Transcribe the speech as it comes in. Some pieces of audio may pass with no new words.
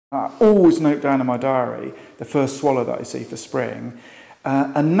I always note down in my diary the first swallow that I see for spring.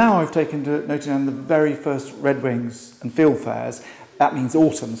 And now I've taken to noting down the very first redwings and fieldfares. That means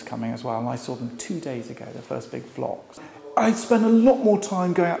autumn's coming as well, and I saw them 2 days ago, the first big flocks. I spend a lot more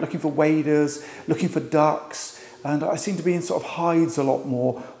time going out looking for waders, looking for ducks, and I seem to be in sort of hides a lot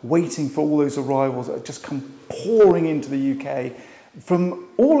more, waiting for all those arrivals that have just come pouring into the UK from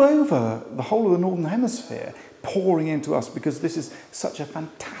all over the whole of the Northern Hemisphere, pouring into us because this is such a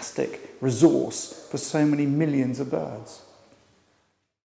fantastic resource for so many millions of birds.